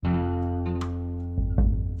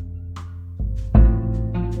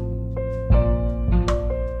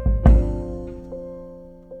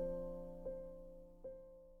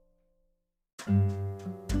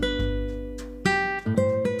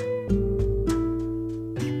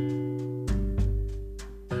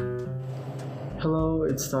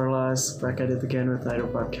it's Starlas back at it again with Nido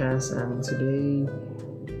Podcast, and today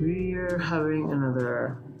we're having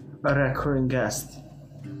a recurring guest.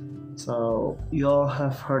 So you all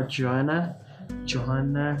have heard Joanna. I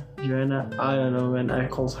don't know when I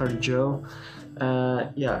called her Joe.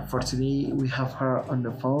 Yeah, for today we have her on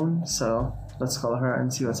the phone. So let's call her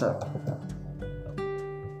and see what's up.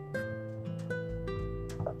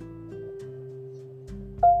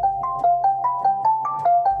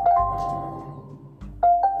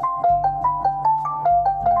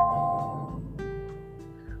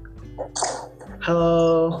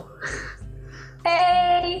 Hello.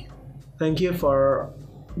 Hey! Thank you for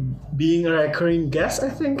being a recurring guest, I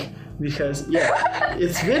think, because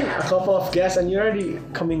it's been a couple of guests and you're already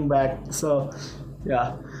coming back. So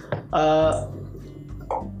yeah,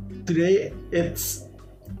 today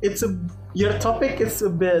your topic is a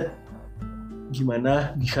bit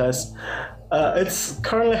gimana because it's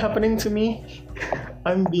currently happening to me.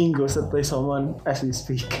 I'm being ghosted by someone as we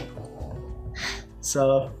speak.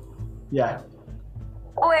 So yeah.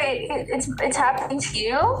 Wait, it's happening to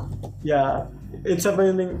you? Yeah, it's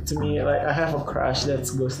happening to me. Like I have a crush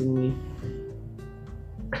that's ghosting me.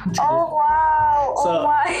 Oh wow! So, oh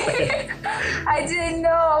my! okay. I didn't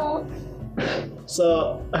know.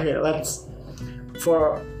 So okay,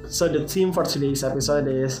 so the theme for today's episode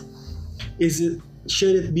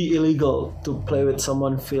should it be illegal to play with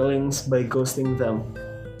someone's feelings by ghosting them?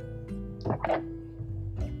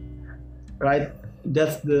 Right?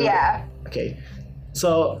 That's the Yeah. Okay.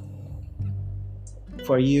 So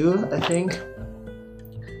for you, I think,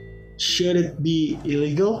 should it be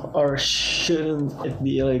illegal or shouldn't it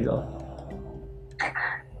be illegal?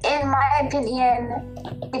 In my opinion,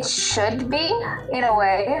 it should be in a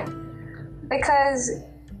way, because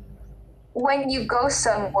when you ghost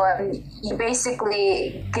someone, you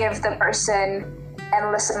basically give the person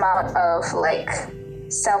endless amount of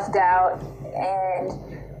self-doubt, and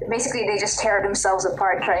basically they just tear themselves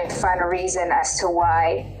apart trying to find a reason as to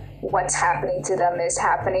why what's happening to them is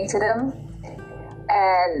happening to them,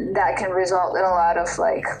 and that can result in a lot of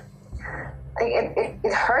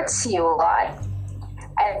it hurts you a lot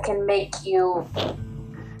and can make you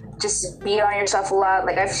just beat on yourself a lot.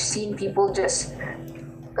 Like I've seen people just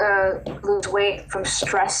lose weight from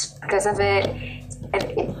stress because of it,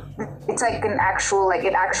 and it's like an actual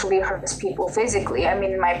it actually hurts people physically. I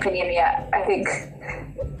mean, in my opinion, yeah, I think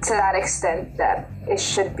to that extent that it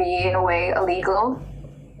should be in a way illegal.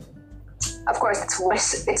 Of course,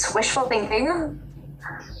 it's wishful thinking.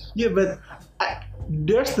 Yeah, but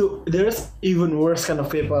there's even worse kind of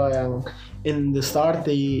people yang in the start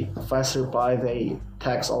they fast reply, they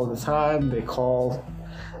text all the time, they call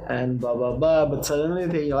and blah blah blah, but suddenly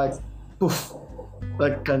they poof,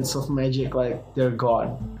 like kinds of magic, like they're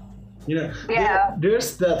gone. Yeah.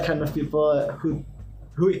 There's that kind of people who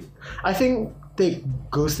I think take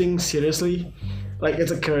ghosting seriously, like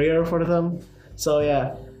it's a career for them. So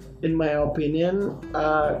yeah, in my opinion,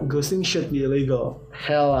 ghosting should be illegal.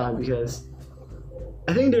 Hell, because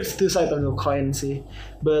I think there's two sides of the coin, see,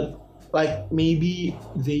 but maybe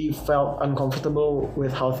they felt uncomfortable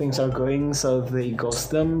with how things are going, so they ghost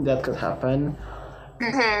them. That could happen.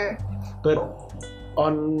 Mm-hmm. But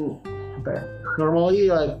normally,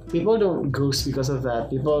 people don't ghost because of that.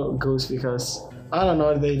 People ghost because I don't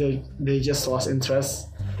know, they just lost interest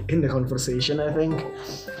in the conversation, I think.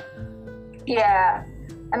 Yeah.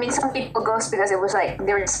 I mean, some people ghost because it was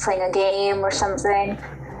they were just playing a game or something.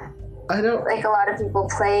 I don't. A lot of people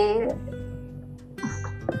play.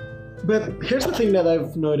 But here's the thing that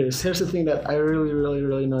I've noticed. Here's the thing that I really, really,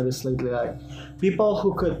 really noticed lately. People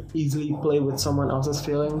who could easily play with someone else's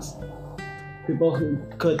feelings. People who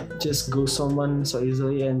could just ghost someone so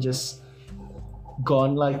easily and just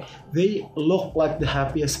gone. They look like the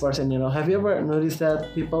happiest person. Have you ever noticed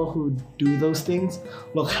that people who do those things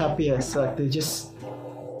look happiest?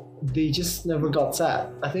 They just never got sad.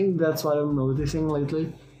 I think that's what I'm noticing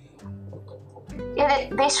lately. Yeah,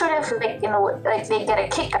 they sort of they get a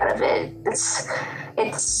kick out of it.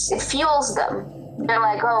 It fuels them. They're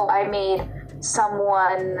like, oh, I made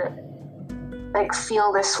someone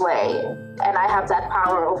feel this way, and I have that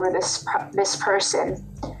power over this person,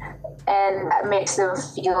 and that makes them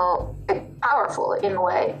feel powerful in a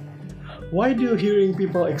way. Why do hearing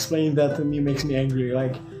people explain that to me makes me angry?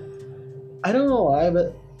 I don't know why,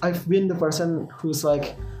 but I've been the person who's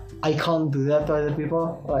I can't do that to other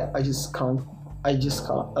people. I just can't.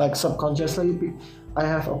 Subconsciously, I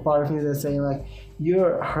have a part of me that's saying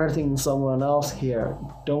you're hurting someone else here.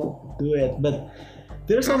 Don't do it. But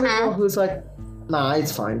there's some people who's nah,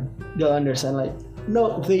 it's fine. They'll understand.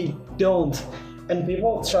 No, they don't. and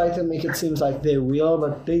people try to make it seem like they will,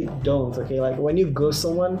 but they don't. Okay, like when you ghost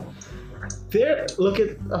someone, they're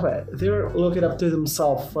looking up to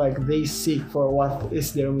themselves, like they seek for what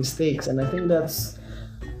is their mistakes, and I think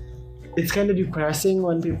it's kind of depressing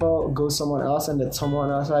when people ghost someone else and that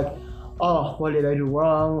someone else like, oh, what did I do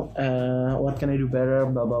wrong? What can I do better?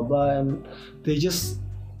 Blah blah blah, and they just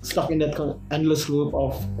stuck in that endless loop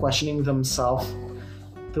of questioning themselves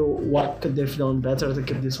to what could they've done better to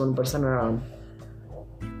keep this one person around.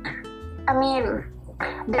 I mean,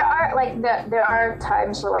 there are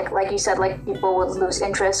times where like you said, like people would lose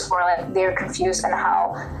interest or like they're confused on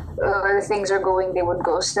how things are going, they would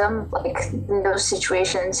ghost them. Like in those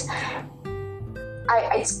situations,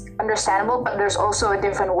 it's understandable, but there's also a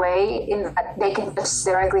different way in that they can just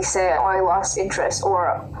directly say, oh, I lost interest,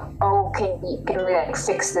 or oh, can we like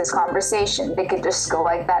fix this conversation? They could just go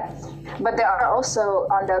like that. But there are also,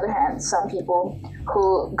 on the other hand, some people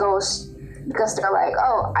who ghost because they're like,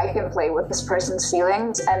 oh, I can play with this person's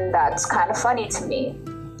feelings, and that's kind of funny to me,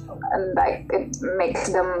 and like it makes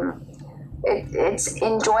them, it's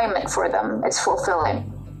enjoyment for them, it's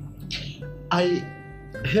fulfilling.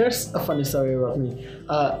 Here's a funny story about me.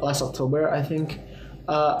 Last October, I think,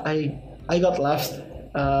 I got left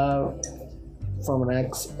from an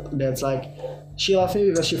ex that's like, she left me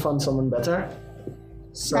because she found someone better.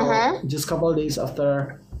 So just a couple of days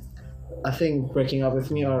after, I think, breaking up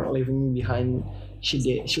with me or leaving me behind, she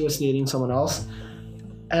was dating someone else,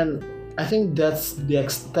 and I think that's the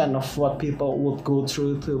extent of what people would go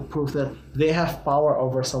through to prove that they have power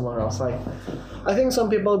over someone else. Like, I think some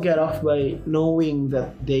people get off by knowing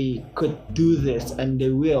that they could do this and they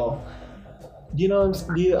will. Do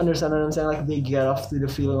you understand what I'm saying? Like, they get off to the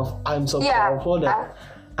feeling of, I'm so powerful that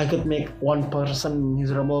I could make one person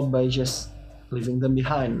miserable by just leaving them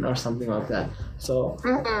behind or something like that. So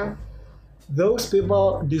those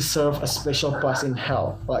people deserve a special place in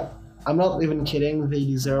hell. Like, I'm not even kidding, they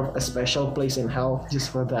deserve a special place in hell just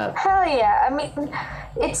for that. Hell yeah. I mean,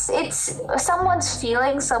 it's someone's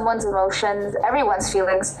feelings, someone's emotions, everyone's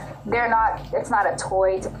feelings. It's not a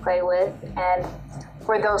toy to play with. And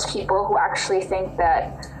for those people who actually think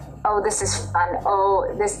that, oh, this is fun,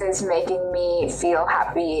 oh, this is making me feel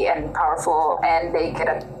happy and powerful, and they get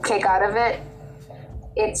a kick out of it,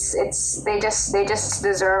 they just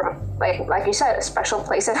deserve, like you said, a special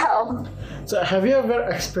place in hell. So have you ever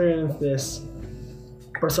experienced this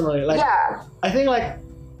personally? Like, yeah. I think, like,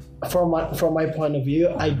 from my point of view,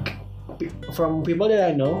 from people that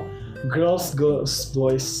I know, girls ghost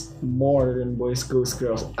boys more than boys ghost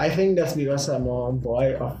girls. I think that's because I'm a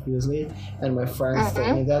boy, obviously, and my friends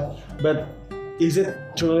tell me that. But is it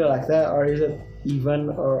truly like that, or is it even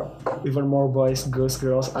more boys ghost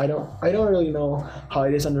girls? I don't really know how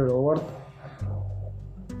it is in the real world.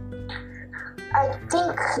 I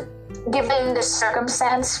think, given the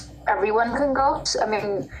circumstance, everyone can ghost. I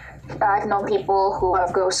mean, I've known people who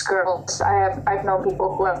have ghost girls. I've known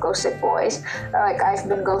people who have ghosted boys. Like, I've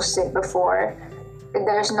been ghosted before.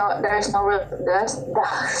 There's not an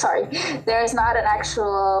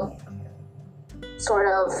actual sort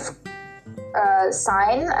of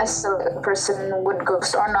sign as to the person would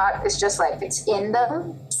ghost or not. It's just like it's in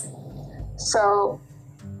them. So,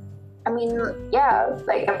 I mean, yeah,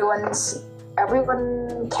 like everyone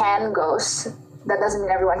can ghost. That doesn't mean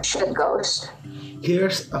everyone should ghost.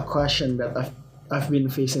 Here's a question that I've been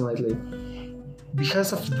facing lately.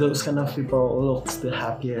 Because of those kind of people looks the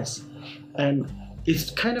happiest, and it's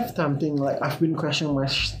kind of tempting. Like, I've been questioning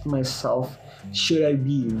myself, should I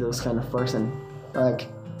be those kind of person? Like,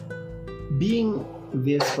 being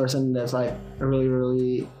this person that's like really,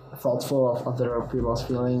 really thoughtful of other people's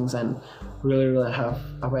feelings and really, really have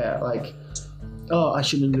like, oh, I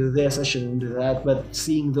shouldn't do this, I shouldn't do that. But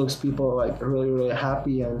seeing those people like really, really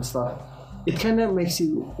happy and stuff, it kind of makes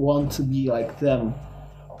you want to be like them,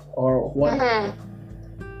 or what?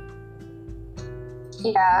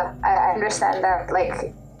 Yeah, I understand that.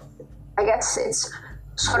 Like, I guess it's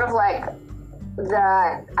sort of like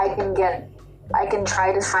that. I can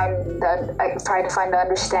try to find the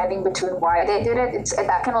understanding between why they did it.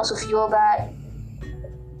 That can also fuel that.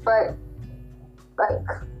 But like,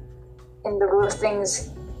 in the root of things,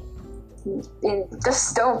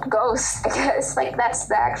 just don't ghost. I guess, like, that's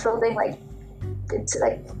the actual thing. Like, it's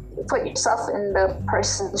like, put yourself in the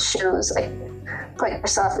person's shoes. Like, put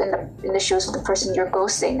yourself in the shoes of the person you're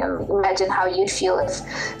ghosting, and imagine how you'd feel if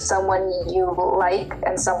someone you like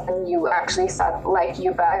and someone you actually thought liked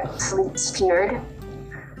you back disappeared.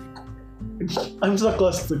 I'm so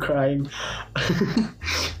close to crying.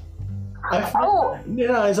 Oh.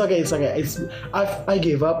 No, it's okay. It's okay. I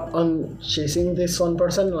gave up on chasing this one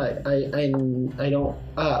person. Like I don't.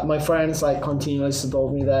 My friends like continuously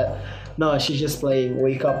told me that no, she's just playing.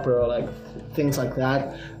 Wake up, bro. Like things like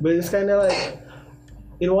that. But it's kind of like,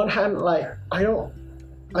 in one hand, like I don't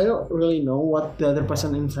really know what the other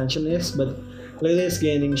person's intention is, but lately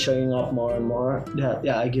it's showing up more and more that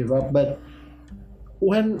yeah, I give up. But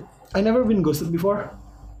when I never been ghosted before,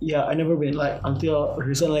 yeah, I never been like until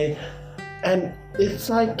recently, and it's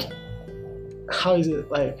like, how is it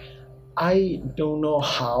like? I don't know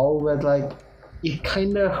how, but like it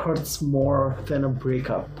kind of hurts more than a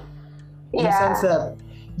breakup, in the sense that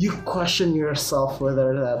you question yourself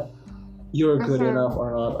whether that you're good enough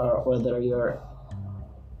or not, or whether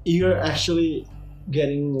you're actually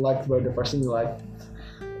getting liked by the person you like.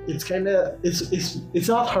 It's kind of it's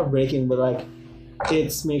not heartbreaking, but like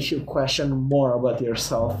it makes you question more about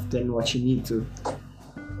yourself than what you need to.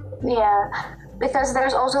 Yeah, because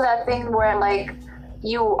there's also that thing where like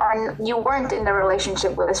you weren't in a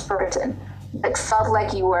relationship with this person. It felt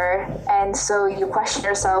like you were, and so you question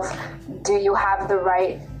yourself: do you have the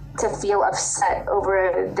right to feel upset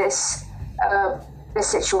over this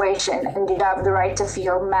situation, and you have the right to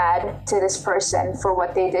feel mad to this person for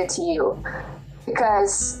what they did to you?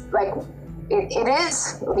 Because like it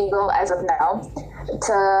is legal as of now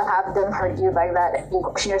to have them hurt you like that. You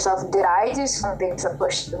question yourself: did I do something to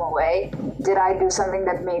push them away? Did I do something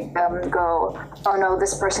that made them go, oh no,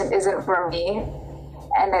 this person isn't for me?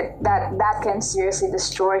 And that can seriously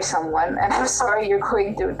destroy someone, and I'm sorry you're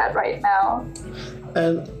going through that right now.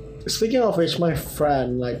 And speaking of which, my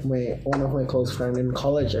friend, like one of my close friends in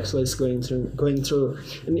college, actually is going through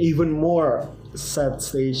an even more sad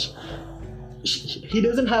stage. He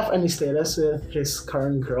doesn't have any status with his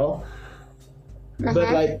current girl, but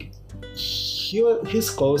like he's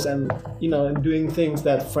close and doing things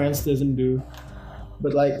that friends doesn't do.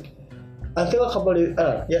 But like until a couple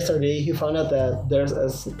of yesterday, he found out that there's a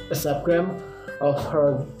Snapgram of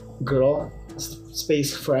her girl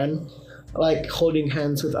space friend like holding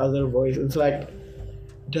hands with other boys. It's like,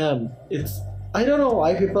 damn, I don't know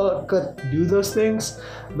why people could do those things,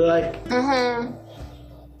 but like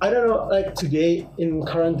I don't know, like today in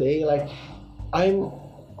current day, like I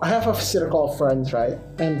have a circle of friends, right?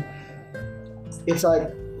 And it's like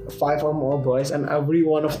 5 or more boys, and every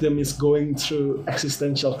one of them is going through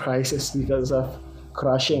existential crisis because of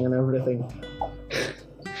crushing and everything.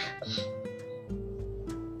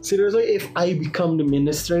 Seriously, if I become the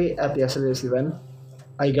ministry at yesterday's event,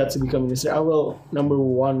 I got to become ministry, I will, number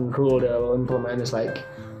one rule that I will implement is like,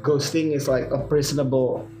 ghosting is like a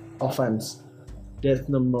prisonable offense. That's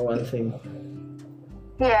number one thing.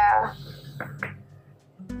 Yeah.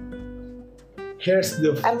 Here's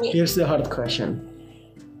the hard question.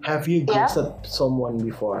 Have you ghosted someone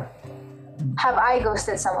before? Have I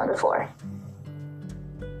ghosted someone before?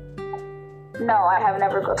 No, I have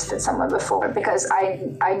never ghosted someone before, because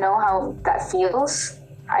I know how that feels.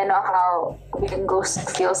 I know how being ghosted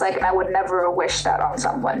feels like, and I would never wish that on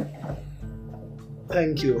someone.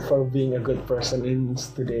 Thank you for being a good person in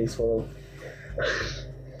today's world.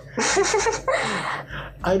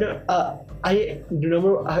 I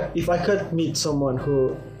remember if I could meet someone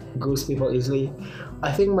who ghosts people easily,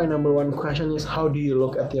 I think my number one question is, how do you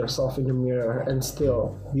look at yourself in the mirror and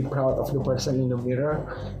still be proud of the person in the mirror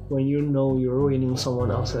when you know you're ruining someone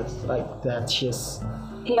else's? Like, that's just...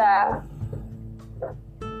 Yeah.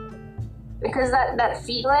 Because that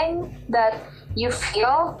feeling that you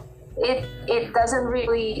feel, it doesn't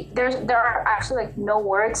really... There are actually like no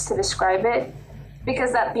words to describe it.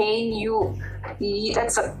 Because that pain,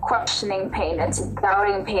 that's a questioning pain, it's a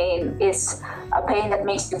doubting pain, it's a pain that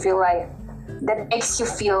makes you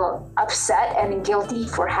feel upset and guilty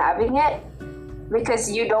for having it,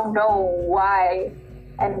 because you don't know why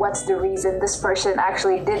and what's the reason this person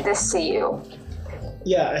actually did this to you.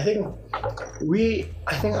 Yeah, I think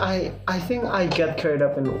I get carried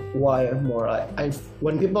up in why more.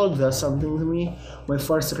 When people do something to me, my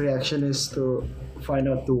first reaction is to find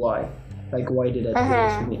out the why. Like, why did I do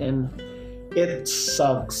this to me? And it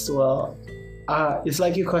sucks. Well, it's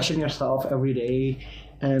like you question yourself every day,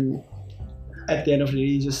 and at the end of the day,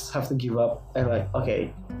 you just have to give up and like,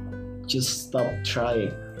 okay, just stop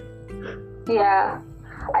trying. Yeah,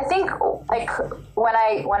 I think like when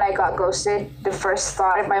I got ghosted, the first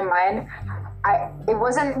thought in my mind, it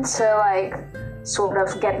wasn't to like sort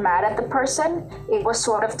of get mad at the person. It was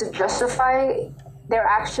sort of to justify their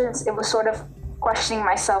actions. It was sort of questioning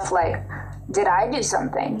myself, like, did I do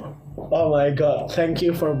something? Oh my god, thank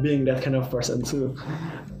you for being that kind of person too.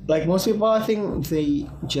 Like most people, I think they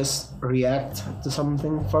just react to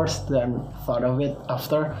something first, then thought of it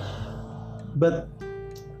after. but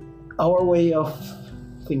our way of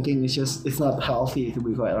thinking is just it's not healthy, to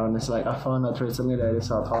be quite honest. Like I found out recently that it's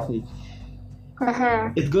not healthy.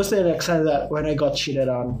 It goes to the extent that when I got cheated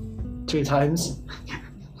on 3 times,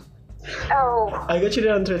 Oh. I got cheated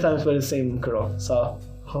on 3 times by the same girl. So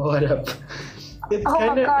what up? It Oh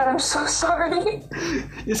kinda, my god, I'm so sorry.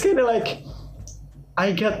 it's kind of like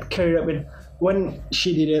I get carried up in when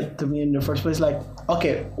she did it to me in the first place. Like,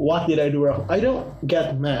 okay, what did I do wrong? I don't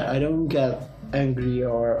get mad. I don't get angry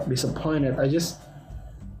or disappointed. I just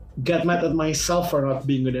get mad at myself for not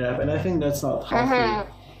being good enough, and I think that's not healthy.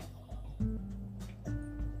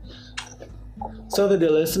 So to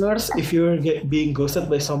the listeners, if you're being ghosted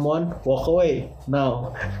by someone, walk away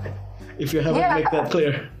now. If you haven't made that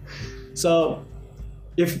clear. So,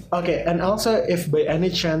 and also if by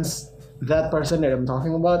any chance that person that I'm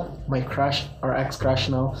talking about, my crush or ex-crush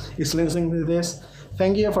now, is listening to this,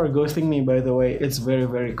 thank you for ghosting me, by the way. It's very,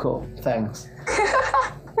 very cool. Thanks.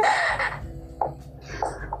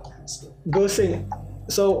 Ghosting.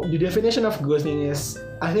 So the definition of ghosting is,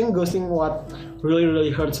 I think ghosting what really,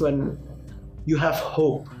 really hurts when you have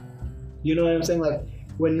hope. You know what I'm saying? Like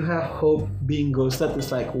when you have hope, being ghosted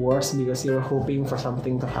is like worse because you're hoping for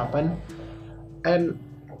something to happen. And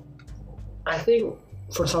I think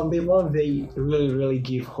for some people, they really, really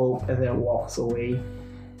give hope and then walks away.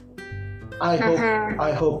 I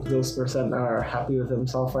hope those person are happy with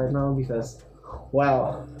themselves right now because,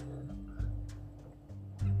 wow.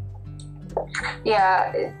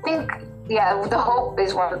 Yeah, I think the hope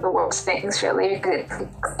is one of the worst things really because it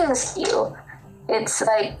clings to you. It's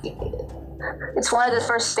like it's one of the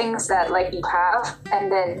first things that like you have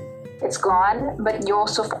and then it's gone, but you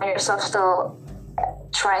also find yourself still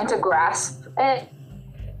trying to grasp it.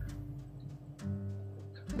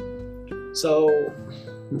 So,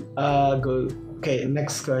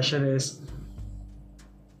 next question is,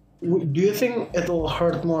 do you think it'll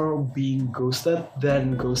hurt more being ghosted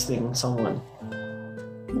than ghosting someone?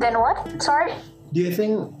 Then what? Sorry? Do you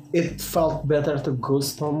think it felt better to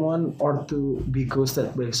ghost someone or to be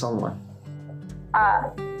ghosted by someone?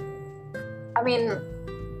 I mean,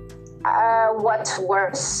 what's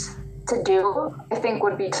worse to do, I think,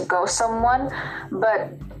 would be to ghost someone,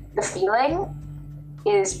 but the feeling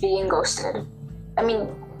is being ghosted. I mean,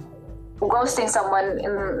 ghosting someone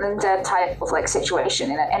in that type of like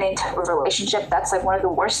situation, in any type of relationship, that's like one of the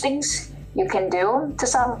worst things you can do to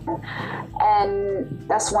someone, and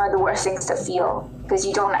that's one of the worst things to feel because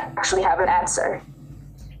you don't actually have an answer.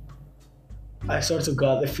 I swear to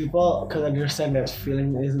God, if people could understand that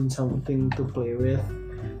feeling isn't something to play with,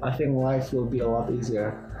 I think life will be a lot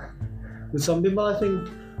easier. With some people,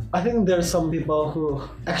 I think there's some people who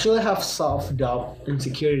actually have self-doubt,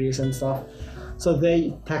 insecurities and stuff, so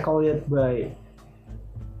they tackle it by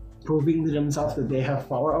proving to themselves that they have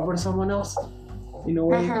power over someone else, in a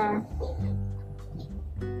way.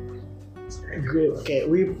 Good. Okay,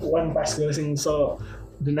 we went past ghosting, so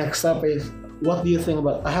the next step is, what do you think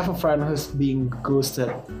about? I have a friend who's being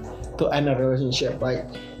ghosted to end a relationship. Like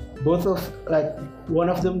one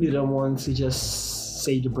of them didn't want to just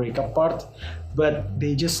say the breakup part, but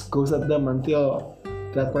they just ghosted them until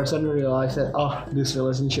that person realized that this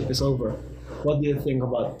relationship is over. What do you think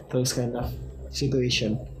about those kind of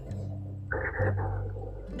situation?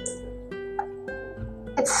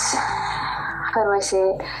 It's, how do I say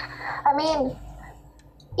it? I mean,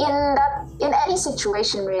 in any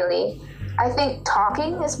situation really, I think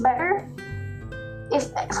talking is better.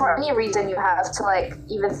 If for any reason you have to like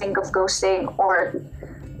even think of ghosting or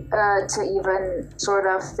to even sort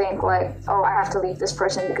of think like, oh, I have to leave this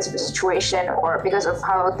person because of the situation or because of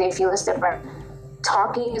how they feel is different,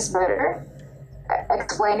 talking is better.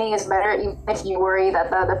 Explaining is better, even if you worry that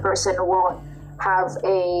the other person won't have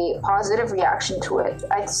a positive reaction to it.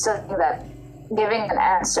 I still think that giving an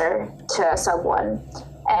answer to someone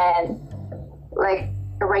and like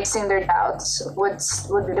erasing their doubts would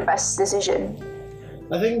be the best decision.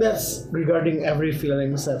 I think that's regarding every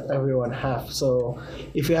feelings that everyone have. So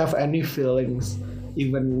if you have any feelings,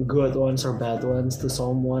 even good ones or bad ones, to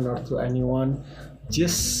someone or to anyone,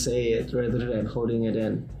 just say it rather than holding it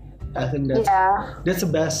in. I think that's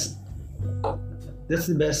the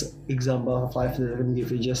best example of life that I can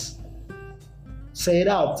give you. Just say it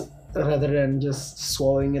out rather than just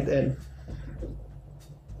swallowing it in.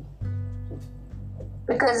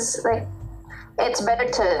 Because like it's better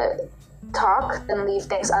to talk than leave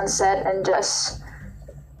things unsaid and just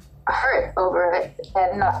hurt over it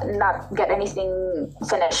and not get anything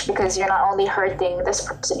finished, because you're not only hurting this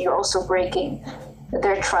person, you're also breaking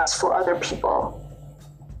their trust for other people.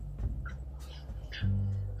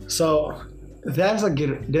 So that is a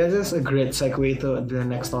great segue to the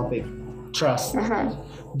next topic, trust. Mhm.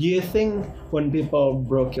 Do you think when people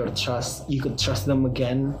broke your trust, you could trust them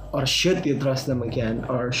again, or should you trust them again,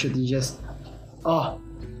 or should you just, oh,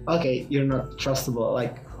 okay, you're not trustable?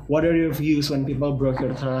 Like, what are your views when people broke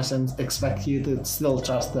your trust and expect you to still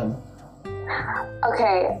trust them?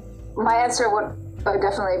 Okay, my answer would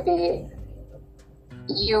definitely be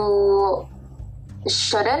you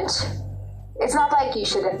shouldn't. It's not like you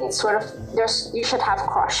shouldn't. It's sort of you should have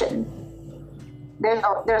caution.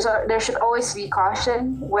 There should always be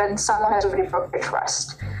caution when someone has already broken your trust,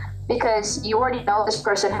 because you already know this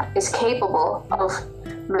person is capable of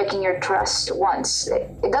breaking your trust once.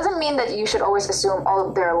 It doesn't mean that you should always assume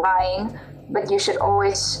they're lying, but you should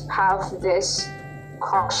always have this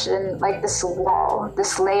caution, like this wall,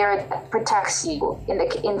 this layer that protects you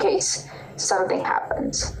in case something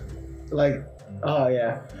happens. Like, oh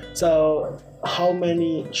yeah. So, how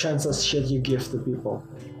many chances should you give to people?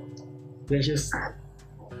 There's just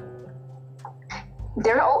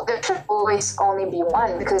there should always only be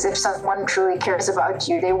one, because if someone truly cares about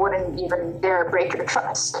you, they wouldn't even dare break your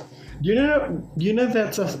trust. You know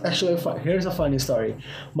that's actually here's a funny story.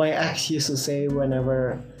 My ex used to say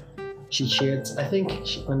whenever she cheats,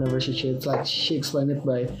 whenever she cheats, like she explained it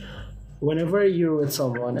by, whenever you're with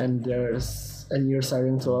someone and you're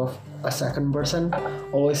starting to love a second person,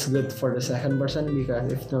 always good for the second person,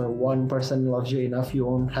 because if the one person loves you enough, you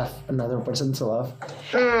won't have another person to love.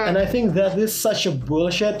 And I think that is such a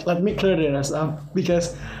bullshit. Let me clear this up,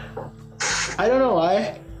 because I don't know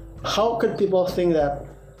why. How could people think that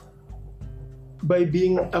by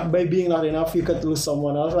being not enough you could lose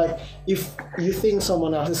someone else? Like, if you think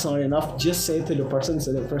someone else is not enough, just say to the person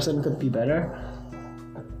so the person could be better.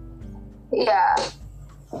 Yeah,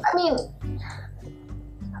 I mean,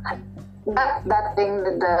 that thing,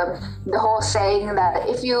 the whole saying that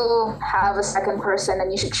if you have a second person, then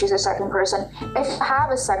you should choose a second person. If you have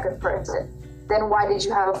a second person, then why did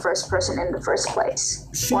you have a first person in the first place?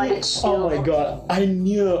 See, why did you? Oh my god, I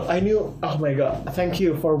knew. Oh my god, thank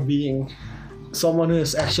you for being someone who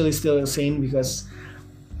is actually still insane, because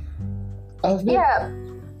I've been. Yeah.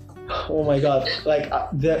 Oh my god, like I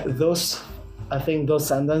think those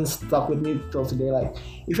sentences stuck with me till today. Like,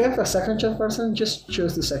 if you have a second chance person, just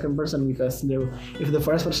choose the second person, because if the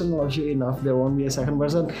first person loves you enough, there won't be a second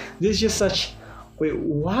person. This is just such. Wait,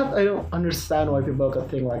 what? I don't understand why people could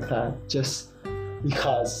think like that. Just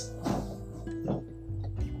because.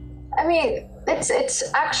 I mean, it's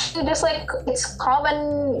actually just like, it's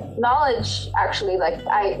common knowledge actually, like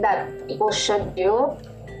that people should do.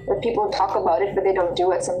 That people talk about it, but they don't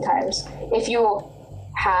do it sometimes. If you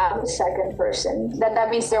have a second person, that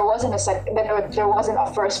means there wasn't a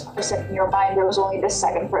first person in your mind. There was only this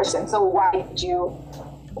second person. So why did you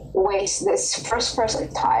waste this first person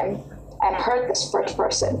time and hurt this first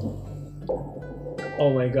person?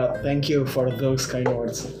 Oh my god, thank you for those kind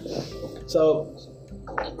words. So,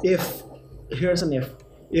 if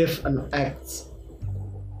an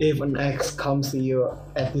ex comes to you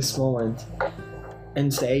at this moment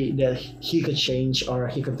and say that he could change or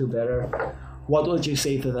he could do better, what would you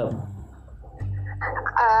say to them?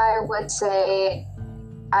 I would say,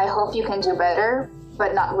 I hope you can do better,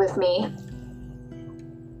 but not with me.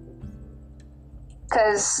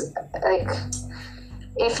 Because, like,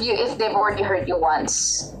 if they've already hurt you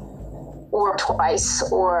once, or twice,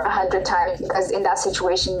 or 100 times, because in that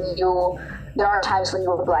situation there are times when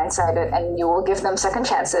you were blindsided and you will give them second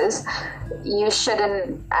chances, you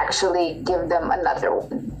shouldn't actually give them another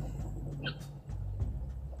one.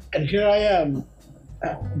 And here I am,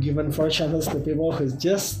 given 4 chances to people who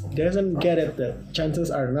just doesn't get it that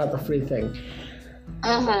chances are not a free thing.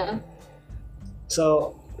 Mm-hmm.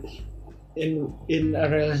 So, in a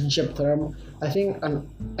relationship term, I think an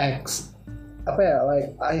ex,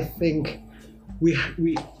 I think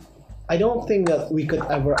I don't think that we could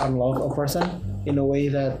ever unlove a person in a way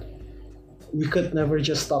that we could never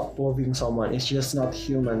just stop loving someone. It's just not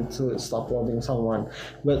human to stop loving someone.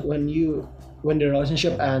 But when the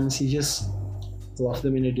relationship ends, you just love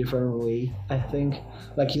them in a different way. I think,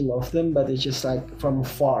 like, you love them, but it's just like from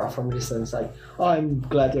distance. Like, oh, I'm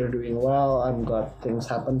glad you're doing well. I'm glad things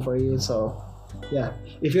happen for you. So, yeah.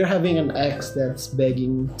 If you're having an ex that's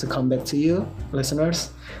begging to come back to you,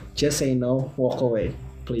 listeners, just say no. Walk away,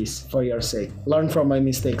 please, for your sake. Learn from my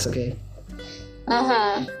mistakes, okay?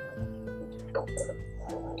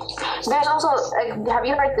 There's also, like, have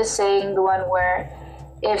you heard this saying, the one where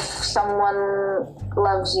if someone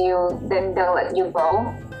loves you, then they'll let you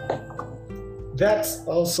go? That's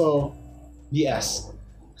also yes.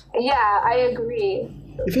 Yeah, I agree.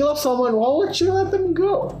 If you love someone, why would you let them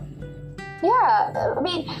go? Yeah, I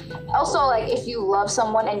mean, also like if you love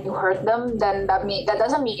someone and you hurt them, then that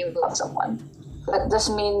doesn't mean you love someone. That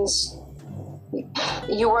just means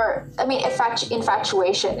you were. I mean,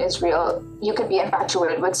 infatuation is real. You could be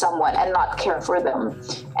infatuated with someone and not care for them,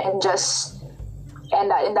 and just in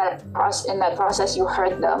that process you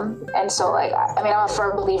hurt them. And so like I mean, I'm a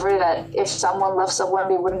firm believer that if someone loves someone,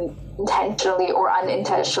 they wouldn't intentionally or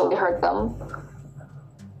unintentionally hurt them.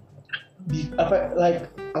 Like,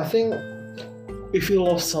 I think if you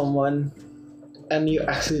love someone and you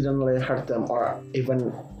accidentally hurt them, or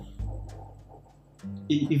even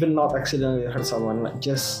not accidentally hurt someone, like,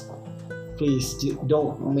 just please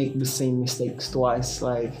don't make the same mistakes twice.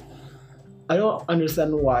 Like, I don't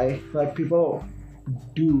understand why like people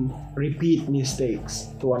do repeat mistakes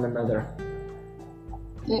to one another.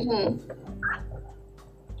 Mm-hmm.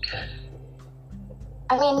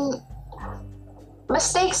 I mean,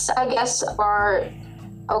 mistakes, I guess, are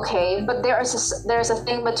okay, but there's a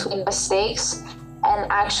thing between mistakes and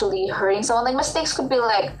actually hurting someone. Like mistakes could be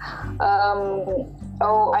like,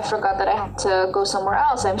 oh, I forgot that I had to go somewhere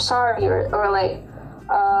else. I'm sorry, or like,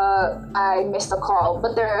 I missed a call.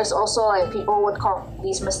 But there's also like people would call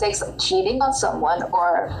these mistakes like cheating on someone,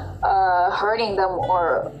 or hurting them,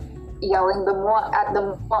 or yelling at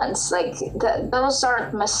them once. Like those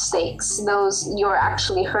aren't mistakes. Those, you're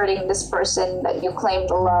actually hurting this person that you claim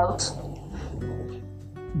to love.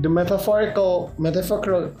 The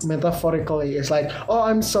metaphorically is like, oh,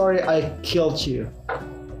 I'm sorry I killed you,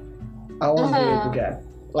 I won't do it again.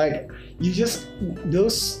 Like, you just,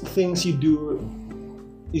 those things you do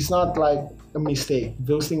is not like a mistake.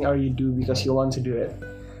 Those things are you do because you want to do it.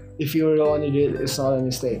 If you don't want to do it, it's not a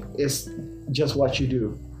mistake. It's just what you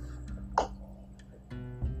do.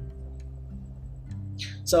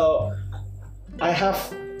 So I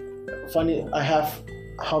have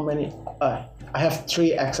I have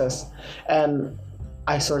 3 exes, and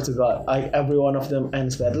I swear to God, like every one of them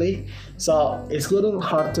ends badly. So it's getting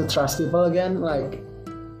hard to trust people again. Like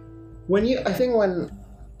when you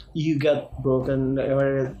get broken,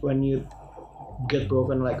 or when you get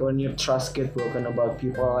broken, like when your trust get broken about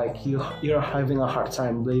people, like you're having a hard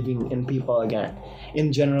time believing in people again.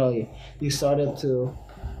 In generally, you started to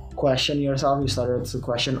question yourself, you started to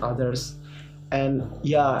question others, and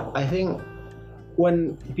yeah, I think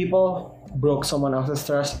when people broke someone else's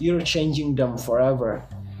trust, you're changing them forever.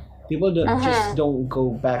 People don't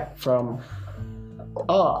go back from,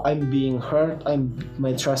 oh, I'm being hurt,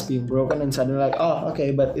 my trust being broken, and suddenly like, oh,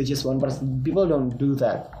 okay, but it's just one person. People don't do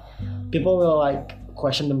that. People will like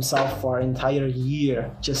question themselves for an entire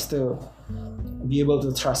year just to be able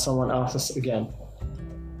to trust someone else again.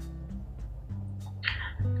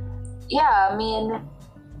 Yeah, I mean,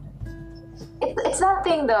 it's that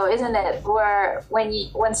thing though, isn't it? Where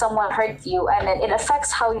when someone hurts you, and it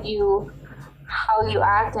affects how you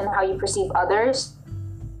act and how you perceive others,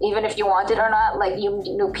 even if you want it or not. Like you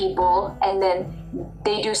knew people, and then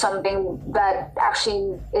they do something that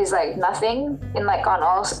actually is like nothing. In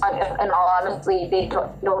all honesty, they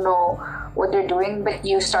don't know what they're doing, but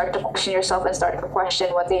you start to question yourself and start to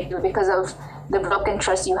question what they do because of the broken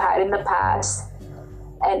trust you had in the past.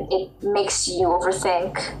 And it makes you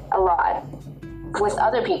overthink a lot with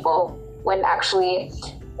other people, when actually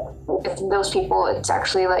with those people it's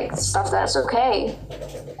actually like stuff that's okay.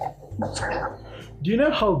 Do you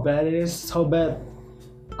know how bad it is? How bad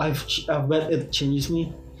I've bet it changes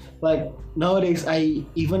me. Like nowadays, I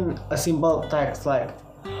even a simple text like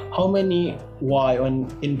how many Y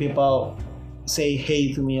when in people say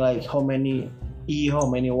hey to me, like how many E, how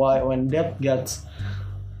many Y, when that gets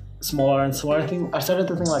smaller and smaller thing, I started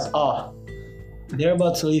to think like, oh, they're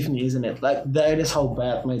about to leave me, isn't it? Like that is how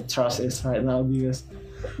bad my trust is right now, because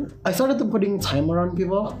I started to putting timer on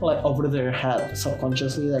people, like over their head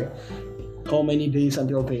subconsciously, like how many days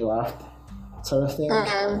until they left, sort of thing.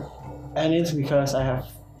 And it's because I have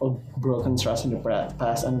a broken trust in the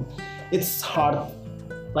past, and it's hard.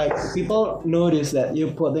 Like people notice that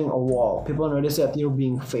you're putting a wall. People notice that you're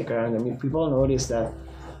being fake around them. People notice that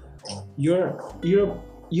you're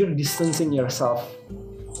distancing yourself,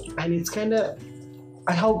 and it's kind of,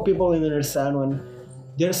 I hope people understand when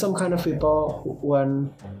there's some kind of people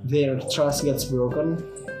when their trust gets broken,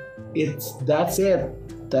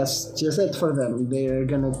 that's just it for them. They're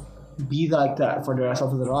gonna be like that for the rest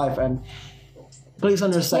of their life. And please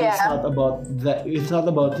understand, It's not about that. It's not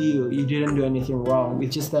about you. You didn't do anything wrong.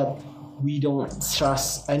 It's just that we don't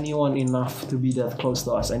trust anyone enough to be that close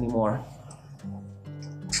to us anymore.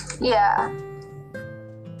 Yeah.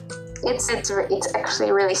 It's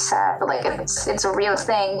actually really sad. Like it's a real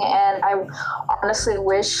thing, and I honestly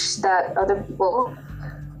wish that other people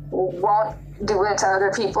won't do it to other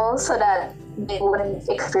people, so that they wouldn't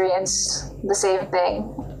experience the same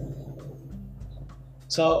thing.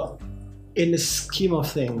 So, in the scheme of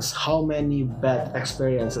things, how many bad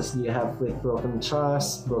experiences do you have with broken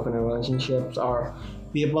trust, broken relationships, or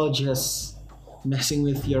people just messing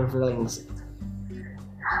with your feelings?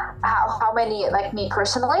 How many, like me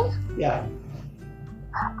personally? Yeah.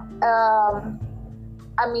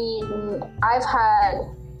 I mean, I've had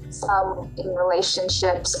some in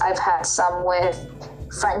relationships. I've had some with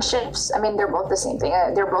friendships. I mean, they're both the same thing.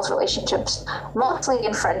 They're both relationships. Mostly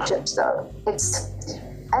in friendships, though.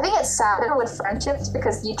 I think it's sadder with friendships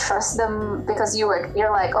because you trust them because you're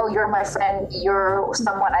like, oh, you're my friend. You're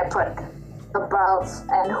someone I put above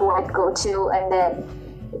and who I'd go to, and then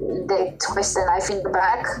they twist the knife in the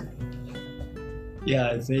back.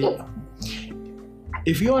 Yeah,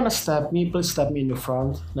 if you wanna stab me, please stab me in the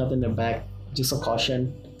front, not in the back. Just a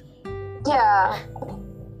caution. Yeah.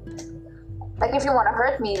 Like if you want to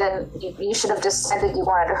hurt me, then you should have just said that you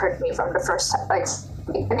wanted to hurt me from the first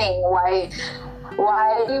beginning. Why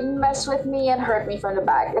you mess with me and hurt me from the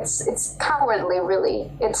back? It's cowardly,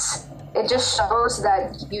 really. It just shows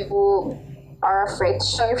that you are afraid to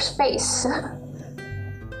show your face.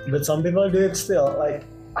 But some people do it still. Like,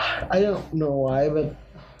 I don't know why, but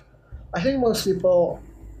I think most people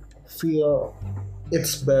feel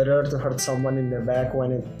it's better to hurt someone in the back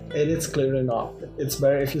when it is clearly not. It's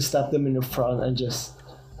better if you stab them in the front and just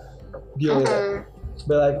deal with it.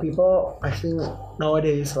 But like people, I think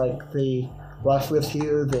nowadays, like they laugh with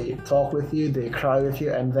you, they talk with you, they cry with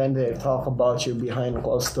you, and then they talk about you behind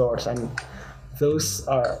closed doors, and those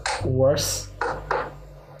are worse.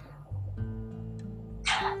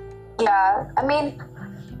 Yeah, I mean,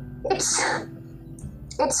 it's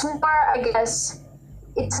more, I guess,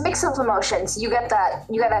 it's a mix of emotions. You get that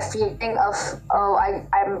feeling of, oh,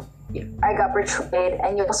 I got betrayed,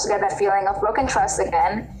 and you also get that feeling of broken trust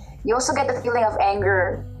again. You also get the feeling of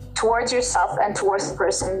anger towards yourself and towards the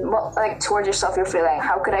person. Like towards yourself, you're feeling,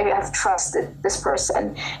 how could I have trusted this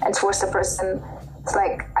person? And towards the person, it's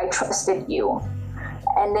like, I trusted you.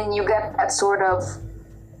 And then you get that sort of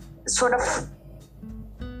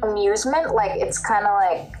amusement. Like it's kind of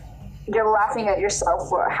like you're laughing at yourself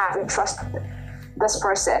for having trusted this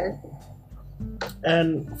person.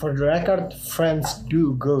 And for the record, friends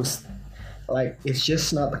do ghost. Like it's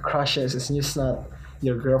just not the crushes. It's just not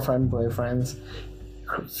your girlfriend, boyfriends.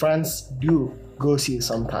 Friends do ghost you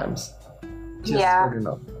sometimes. Just Yeah. so you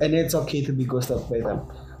know. And it's okay to be ghosted by them.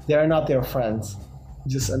 They are not your friends.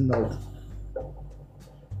 Just a note.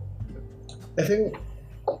 I think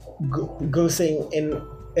ghosting in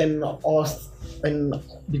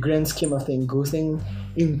the grand scheme of things, ghosting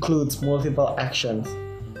includes multiple actions,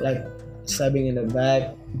 like stabbing in the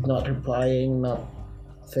back, not replying, not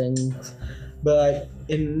things. But like,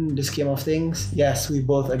 in the scheme of things, yes, we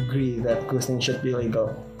both agree that ghosting should be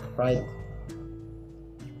legal, right?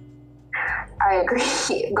 I agree.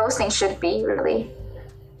 Ghosting should be, really.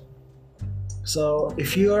 So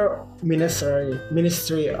if you're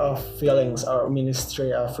ministry of feelings or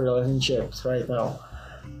ministry of relationships right now,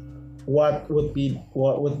 what would be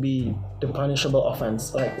the punishable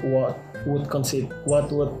offense? Like what would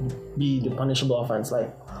be the punishable offense?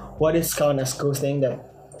 Like what is count as ghosting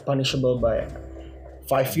that punishable by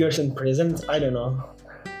 5 years in prison? I don't know.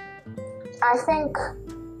 I think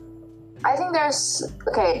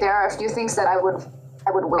there are a few things that I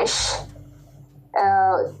would wish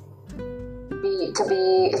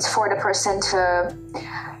it's for the person to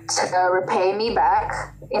repay me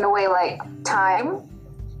back in a way, like time,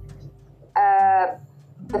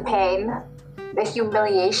 the pain, the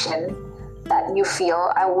humiliation that you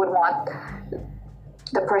feel. I would want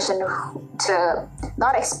the person to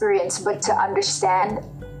not experience but to understand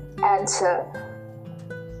and to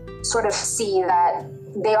sort of see that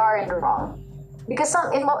they are in the wrong. Because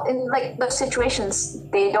in like those situations,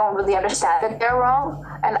 they don't really understand that they're wrong,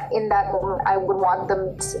 and in that moment, I would want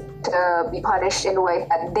them to be punished in a way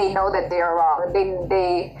that they know that they are wrong.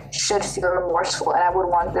 They should feel remorseful, and I would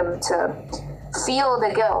want them to feel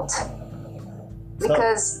the guilt.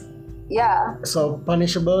 Because, yeah. So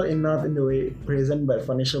punishable not in the way prison, but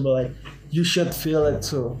punishable like you should feel it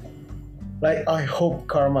too. Like I hope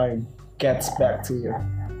karma gets back to you.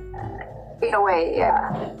 In a way,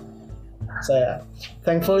 yeah. So yeah,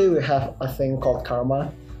 thankfully we have a thing called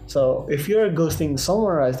karma. So if you're ghosting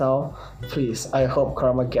someone right now, please, I hope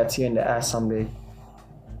karma gets you in the ass someday.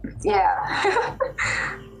 Yeah.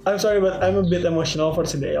 I'm sorry, but I'm a bit emotional for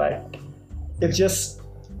today. Like, it's just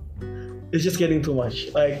getting too much.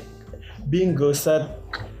 Like, being ghosted,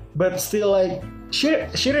 but still like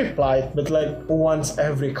she replied, but like once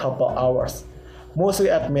every couple hours, mostly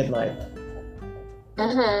at midnight.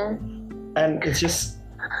 And it's just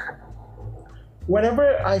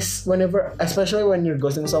whenever especially when you're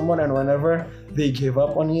ghosting someone and whenever they give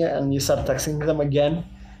up on you and you start texting them again,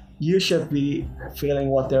 you should be feeling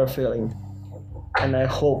what they're feeling. And I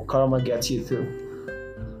hope karma gets you too.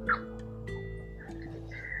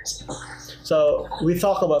 So we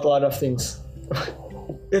talk about a lot of things.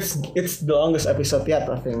 It's the longest episode yet,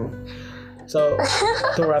 I think. So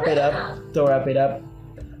to wrap it up,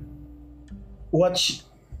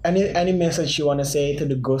 any message you want to say to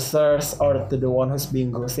the ghosters or to the one who's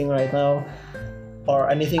being ghosting right now, or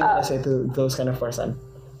anything you want to say to those kind of person?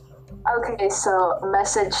 Okay, so a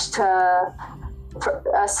message to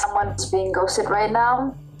someone who's being ghosted right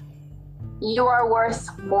now. You are worth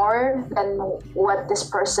more than what this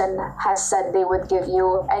person has said they would give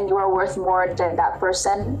you, and you are worth more than that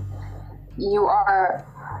person. You are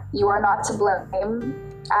not to blame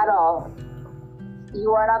at all.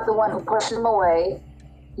 You are not the one who pushed them away.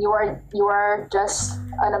 You are just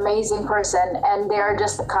an amazing person, and they are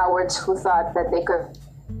just the cowards who thought that they could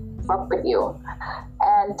fuck with you.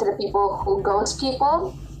 And to the people who ghost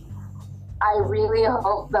people, I really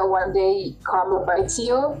hope that one day karma bites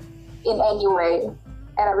you in any way,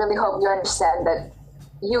 and I really hope you understand that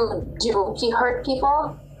you do hurt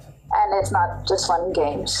people, and it's not just fun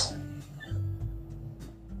games.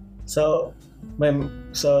 So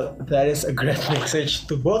that is a great message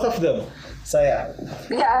to both of them. So yeah,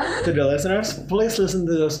 to the listeners, please listen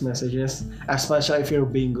to those messages, especially if you're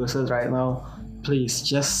being ghosted right now. Please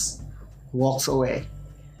just walk away.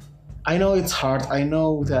 I know it's hard. I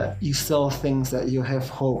know that you still think that you have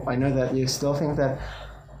hope. I know that you still think that,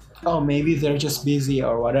 oh, maybe they're just busy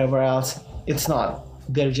or whatever else. It's not.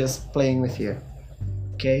 They're just playing with you.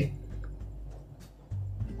 Okay?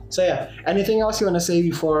 So yeah, anything else you want to say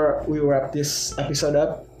before we wrap this episode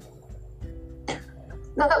up?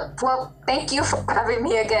 No, well, thank you for having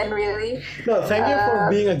me again, really. No, thank you for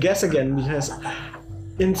being a guest again, because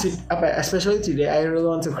especially today, I really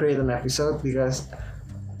want to create an episode because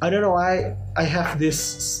I don't know why I have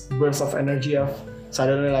this burst of energy of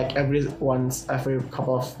suddenly like every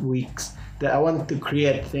couple of weeks that I want to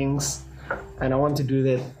create things and I want to do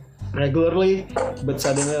that regularly, but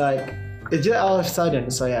suddenly like it's just all of a sudden.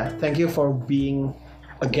 So yeah, thank you for being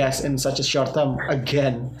a guest in such a short time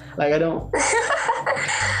again. Like I don't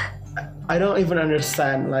even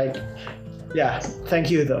understand. Like yeah, thank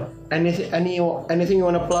you though. Anything you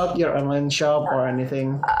want to plug, your online shop or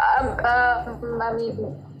anything? I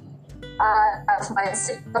mean, my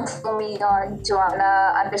Instagram, follow me on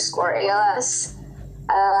Joanna_ALS.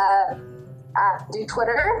 Do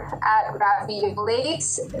Twitter at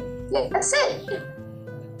 @RaviLakes. Yeah, that's it.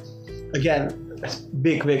 Again,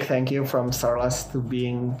 big thank you from Starless for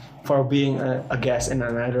being a guest in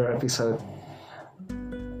another episode.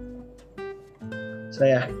 So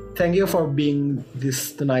yeah, thank you for being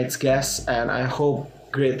tonight's guest, and I hope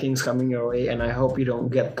great things coming your way, and I hope you don't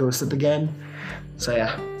get ghosted again. So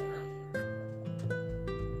yeah,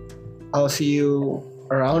 I'll see you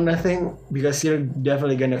around, I think, because you're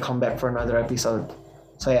definitely gonna come back for another episode.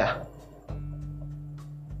 So yeah.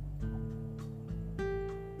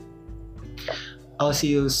 I'll see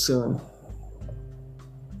you soon.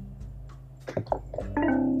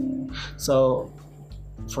 So,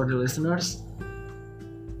 for the listeners,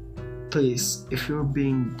 please, if you're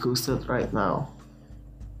being ghosted right now,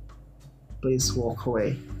 please walk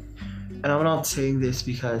away. And I'm not saying this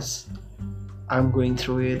because I'm going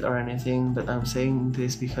through it or anything, but I'm saying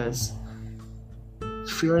this because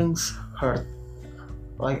feelings hurt.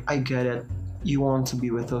 Like, I get it. You want to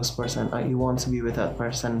be with those person, you want to be with that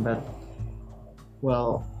person, but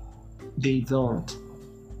well, they don't.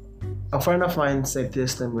 A friend of mine said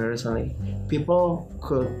this to me recently. People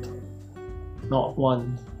could not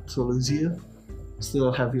want to lose you,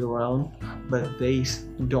 still have you around, but they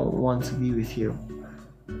don't want to be with you.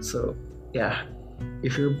 So yeah,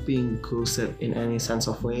 if you're being ghosted in any sense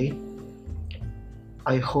of way,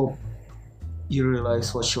 I hope you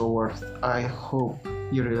realize what you're worth. I hope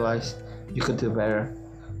you realize you could do better,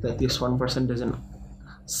 that this one person doesn't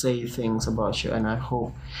say things about you, and I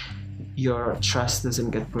hope your trust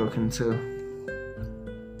doesn't get broken too.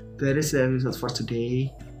 That is the episode for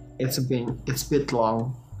today. It's a bit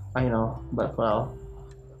long, I know, but well,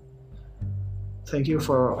 thank you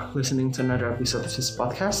for listening to another episode of this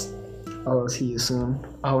podcast. I will see you soon.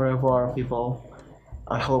 Au revoir, people.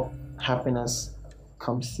 I hope happiness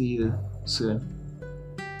comes to you soon.